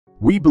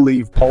We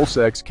believe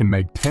PulseX can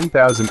make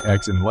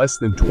 10,000x in less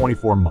than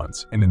 24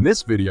 months, and in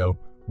this video,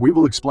 we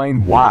will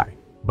explain why.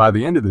 By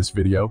the end of this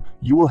video,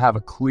 you will have a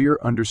clear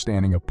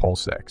understanding of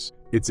PulseX,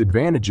 its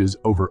advantages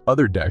over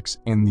other DEX,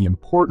 and the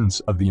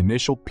importance of the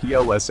initial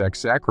PLSX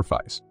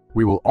sacrifice.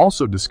 We will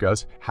also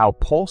discuss how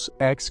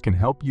PulseX can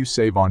help you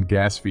save on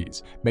gas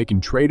fees, making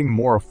trading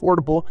more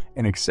affordable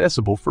and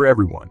accessible for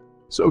everyone.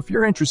 So if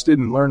you're interested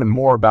in learning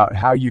more about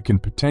how you can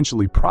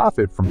potentially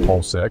profit from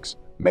PulseX,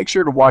 make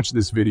sure to watch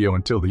this video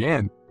until the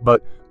end.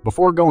 But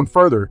before going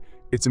further,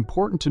 it's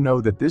important to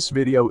know that this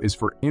video is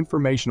for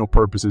informational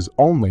purposes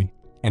only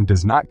and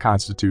does not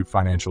constitute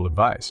financial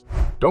advice.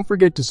 Don't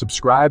forget to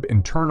subscribe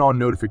and turn on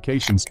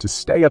notifications to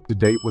stay up to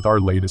date with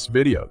our latest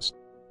videos.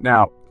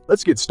 Now,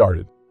 let's get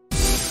started.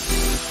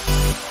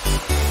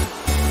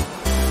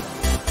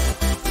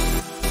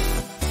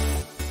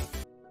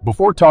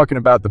 Before talking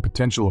about the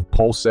potential of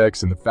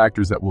PulseX and the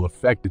factors that will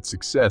affect its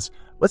success,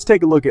 let's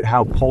take a look at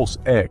how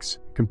PulseX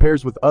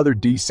compares with other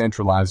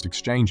decentralized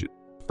exchanges.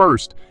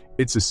 First,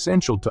 it's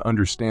essential to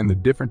understand the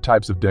different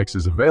types of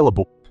DEXs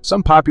available.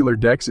 Some popular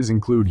DEXs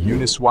include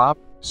Uniswap,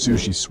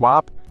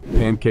 SushiSwap,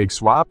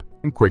 PancakeSwap,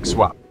 and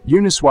QuickSwap.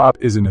 Uniswap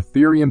is an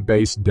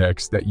Ethereum-based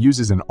DEX that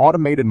uses an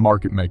automated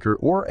market maker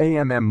or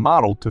AMM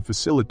model to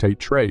facilitate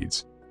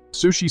trades.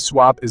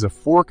 SushiSwap is a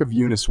fork of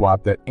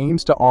Uniswap that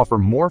aims to offer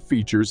more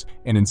features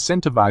and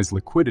incentivize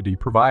liquidity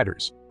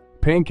providers.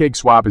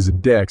 PancakeSwap is a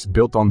DEX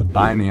built on the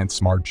Binance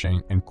Smart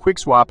Chain, and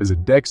QuickSwap is a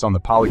DEX on the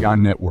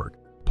Polygon network.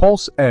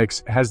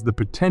 PulseX has the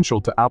potential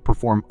to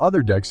outperform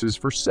other DEXs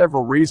for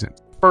several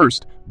reasons.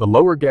 First, the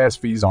lower gas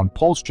fees on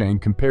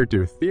Pulsechain compared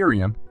to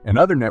Ethereum and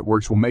other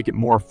networks will make it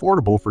more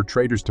affordable for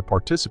traders to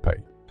participate.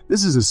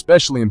 This is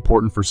especially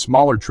important for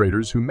smaller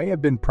traders who may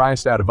have been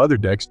priced out of other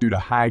DEX due to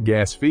high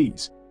gas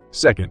fees.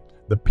 Second,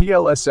 the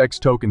PLSX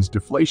token's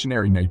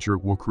deflationary nature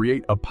will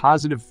create a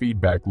positive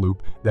feedback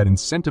loop that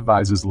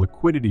incentivizes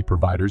liquidity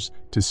providers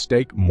to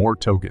stake more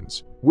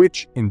tokens,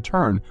 which in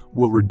turn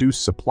will reduce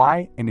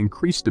supply and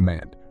increase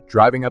demand,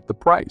 driving up the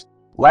price.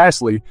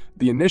 Lastly,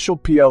 the initial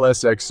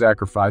PLSX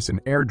sacrifice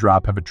and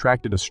airdrop have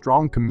attracted a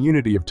strong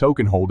community of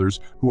token holders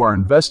who are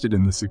invested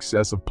in the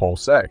success of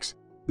PulseX.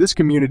 This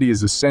community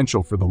is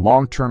essential for the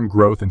long-term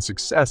growth and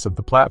success of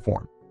the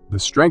platform. The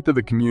strength of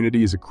the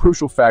community is a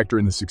crucial factor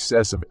in the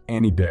success of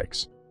any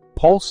DEX.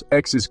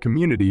 PulseX's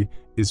community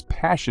is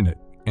passionate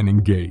and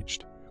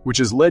engaged, which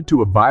has led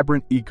to a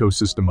vibrant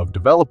ecosystem of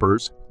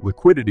developers,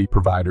 liquidity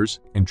providers,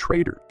 and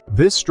traders.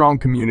 This strong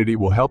community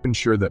will help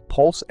ensure that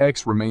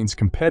PulseX remains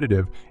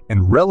competitive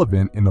and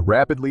relevant in the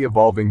rapidly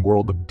evolving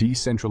world of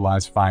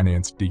decentralized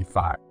finance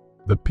 (DeFi).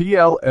 The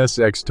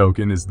PLSX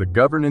token is the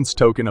governance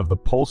token of the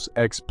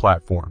PulseX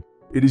platform.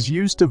 It is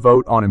used to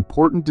vote on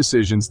important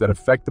decisions that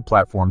affect the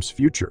platform's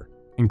future,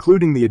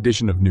 including the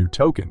addition of new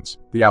tokens,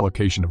 the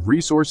allocation of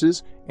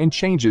resources, and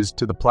changes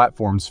to the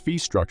platform's fee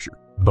structure.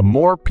 The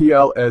more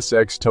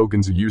PLSX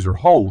tokens a user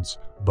holds,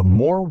 the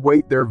more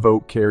weight their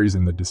vote carries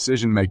in the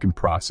decision-making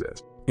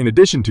process. In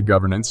addition to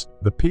governance,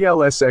 the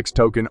PLSX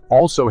token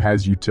also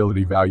has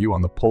utility value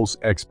on the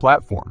PulseX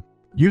platform.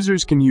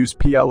 Users can use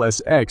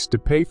PLSX to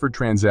pay for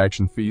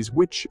transaction fees,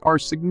 which are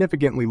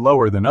significantly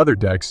lower than other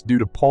DEX due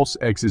to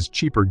PulseX's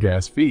cheaper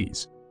gas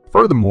fees.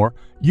 Furthermore,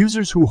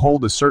 users who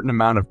hold a certain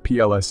amount of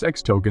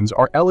PLSX tokens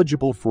are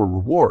eligible for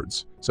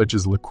rewards, such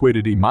as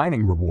liquidity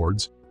mining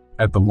rewards.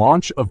 At the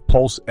launch of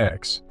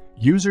PulseX,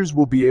 users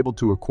will be able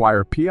to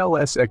acquire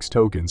PLSX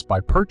tokens by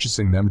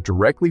purchasing them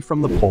directly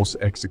from the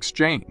PulseX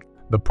exchange.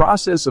 The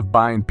process of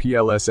buying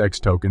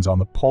PLSX tokens on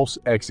the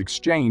PulseX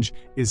exchange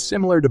is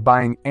similar to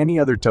buying any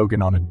other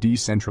token on a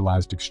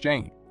decentralized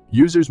exchange.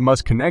 Users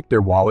must connect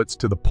their wallets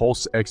to the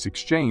PulseX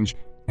exchange,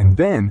 and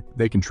then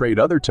they can trade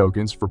other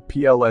tokens for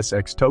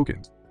PLSX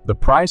tokens. The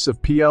price of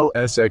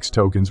PLSX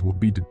tokens will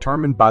be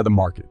determined by the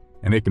market,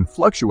 and it can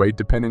fluctuate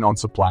depending on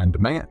supply and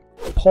demand.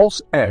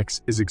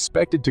 PulseX is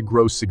expected to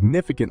grow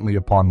significantly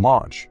upon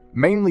launch,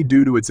 mainly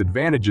due to its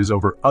advantages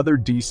over other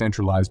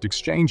decentralized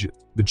exchanges.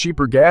 The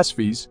cheaper gas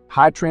fees,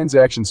 high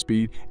transaction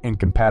speed, and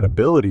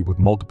compatibility with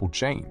multiple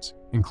chains,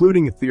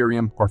 including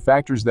Ethereum, are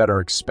factors that are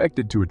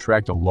expected to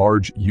attract a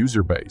large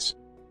user base.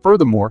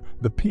 Furthermore,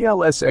 the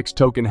PLSX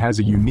token has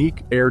a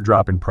unique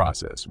airdropping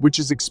process, which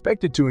is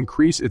expected to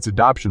increase its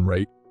adoption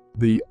rate.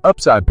 The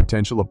upside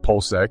potential of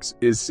PulseX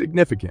is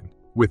significant,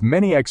 with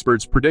many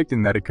experts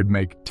predicting that it could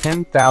make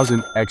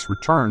 10,000x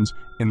returns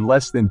in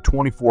less than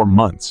 24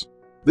 months.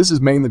 This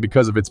is mainly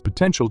because of its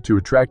potential to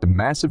attract a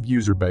massive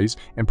user base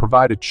and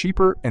provide a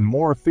cheaper and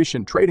more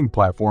efficient trading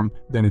platform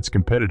than its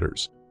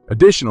competitors.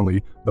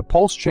 Additionally, the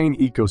Pulsechain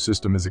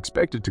ecosystem is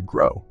expected to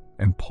grow,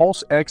 and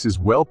PulseX is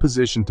well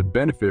positioned to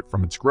benefit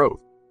from its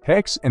growth.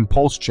 Hex and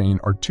Pulsechain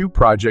are two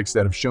projects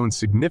that have shown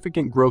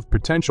significant growth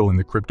potential in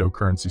the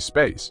cryptocurrency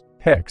space.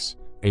 Hex,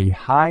 a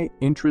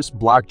high-interest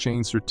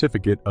blockchain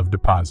certificate of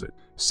deposit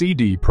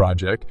 (CD)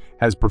 project,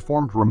 has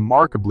performed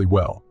remarkably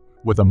well,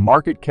 with a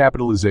market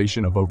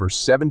capitalization of over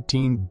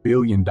 $17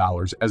 billion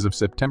as of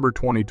September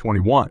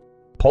 2021.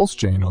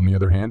 Pulsechain, on the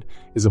other hand,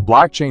 is a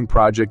blockchain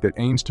project that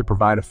aims to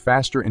provide a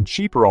faster and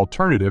cheaper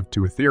alternative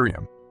to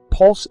Ethereum.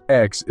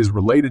 PulseX is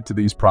related to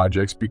these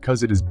projects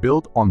because it is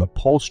built on the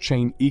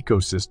Pulsechain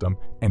ecosystem,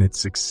 and its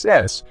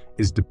success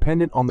is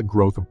dependent on the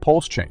growth of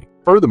Pulsechain.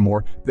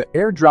 Furthermore, the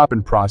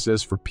airdropping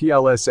process for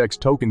PulseX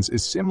tokens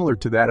is similar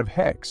to that of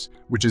Hex,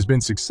 which has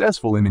been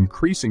successful in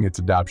increasing its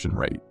adoption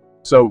rate.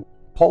 So,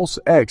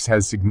 PulseX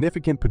has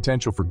significant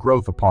potential for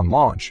growth upon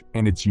launch,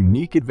 and its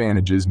unique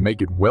advantages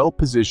make it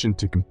well-positioned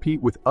to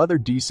compete with other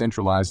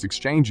decentralized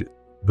exchanges.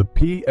 The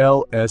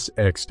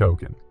PulseX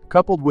token,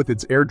 coupled with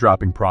its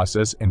airdropping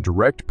process and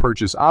direct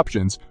purchase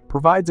options,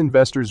 provides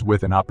investors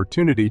with an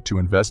opportunity to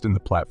invest in the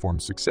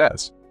platform's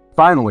success.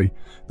 Finally,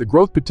 the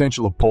growth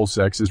potential of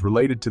PulseX is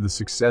related to the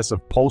success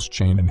of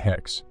Pulsechain and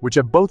Hex, which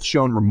have both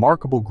shown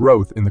remarkable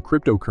growth in the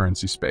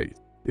cryptocurrency space.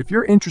 If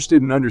you're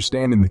interested in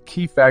understanding the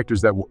key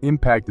factors that will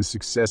impact the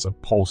success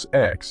of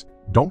PulseX,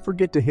 don't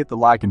forget to hit the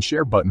like and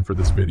share button for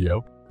this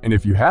video. And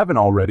if you haven't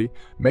already,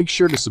 make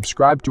sure to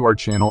subscribe to our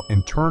channel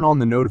and turn on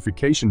the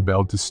notification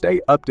bell to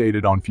stay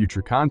updated on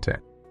future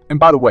content. And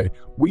by the way,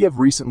 we have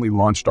recently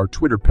launched our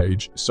Twitter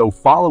page, so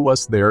follow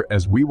us there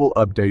as we will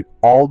update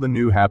all the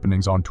new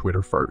happenings on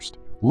Twitter first.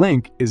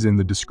 Link is in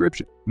the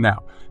description.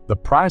 Now, the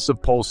price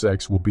of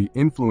PulseX will be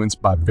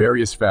influenced by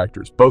various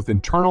factors, both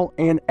internal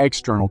and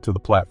external to the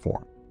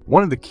platform.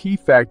 One of the key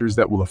factors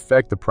that will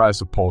affect the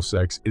price of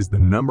PulseX is the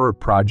number of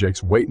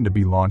projects waiting to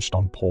be launched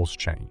on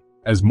Pulsechain.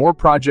 As more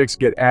projects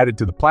get added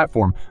to the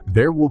platform,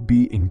 there will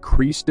be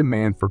increased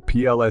demand for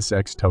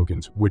PulseX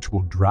tokens, which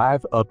will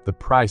drive up the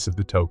price of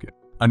the token.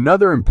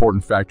 Another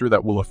important factor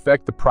that will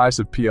affect the price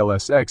of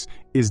PulseX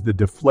is the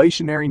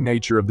deflationary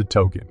nature of the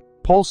token.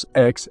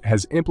 PulseX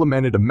has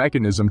implemented a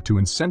mechanism to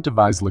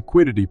incentivize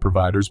liquidity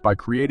providers by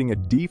creating a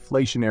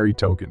deflationary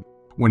token.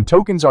 When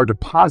tokens are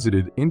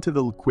deposited into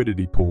the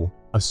liquidity pool,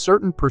 a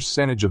certain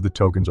percentage of the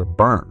tokens are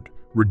burned,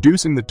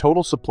 reducing the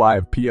total supply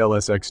of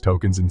PulseX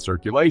tokens in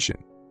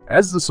circulation.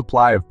 As the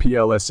supply of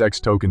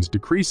PulseX tokens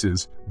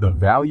decreases, the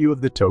value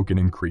of the token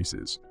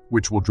increases,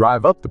 which will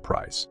drive up the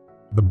price.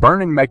 The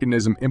burning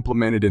mechanism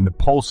implemented into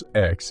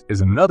PulseX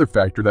is another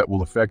factor that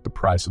will affect the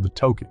price of the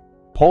token.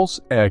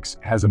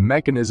 PulseX has a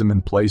mechanism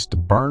in place to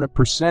burn a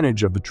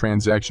percentage of the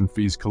transaction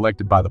fees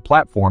collected by the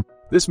platform.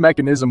 This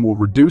mechanism will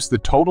reduce the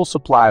total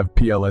supply of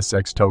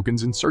PulseX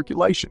tokens in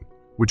circulation,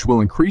 which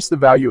will increase the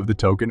value of the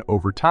token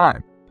over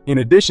time. In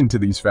addition to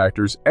these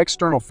factors,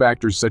 external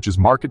factors such as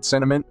market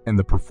sentiment and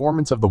the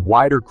performance of the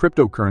wider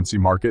cryptocurrency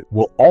market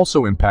will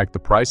also impact the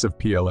price of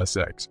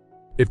PulseX.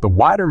 If the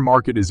wider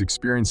market is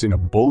experiencing a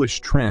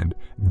bullish trend,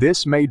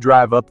 this may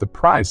drive up the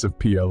price of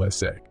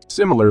PulseX.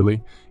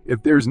 Similarly,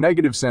 if there's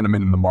negative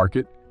sentiment in the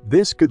market,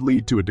 this could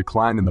lead to a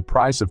decline in the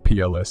price of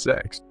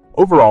PulseX.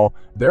 Overall,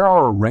 there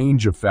are a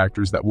range of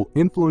factors that will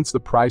influence the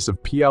price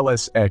of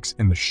PulseX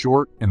in the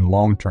short and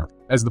long term.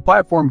 As the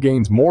platform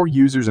gains more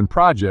users and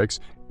projects,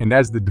 and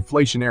as the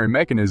deflationary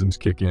mechanisms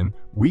kick in,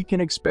 we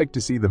can expect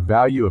to see the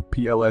value of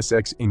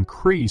PulseX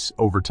increase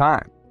over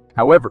time.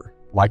 However,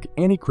 like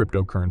any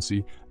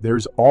cryptocurrency,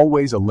 there's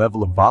always a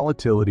level of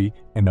volatility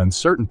and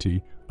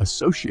uncertainty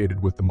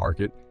associated with the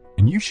market,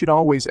 and you should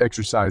always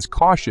exercise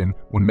caution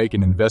when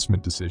making an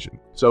investment decision.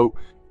 So,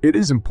 it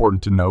is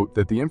important to note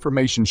that the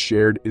information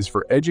shared is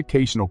for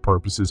educational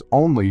purposes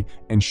only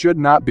and should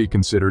not be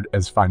considered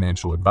as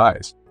financial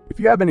advice. If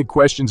you have any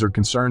questions or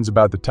concerns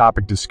about the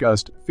topic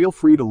discussed, feel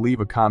free to leave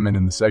a comment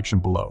in the section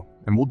below,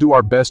 and we'll do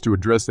our best to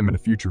address them in a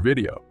future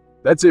video.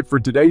 That's it for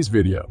today's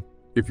video.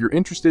 If you're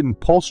interested in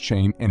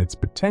Pulsechain and its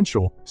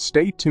potential,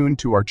 stay tuned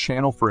to our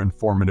channel for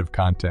informative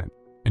content.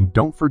 And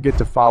don't forget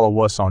to follow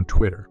us on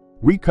Twitter.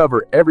 We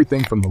cover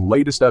everything from the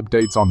latest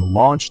updates on the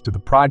launch to the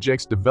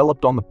projects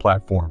developed on the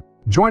platform.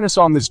 Join us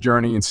on this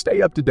journey and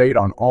stay up to date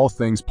on all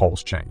things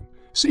Pulsechain.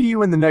 See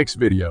you in the next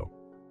video.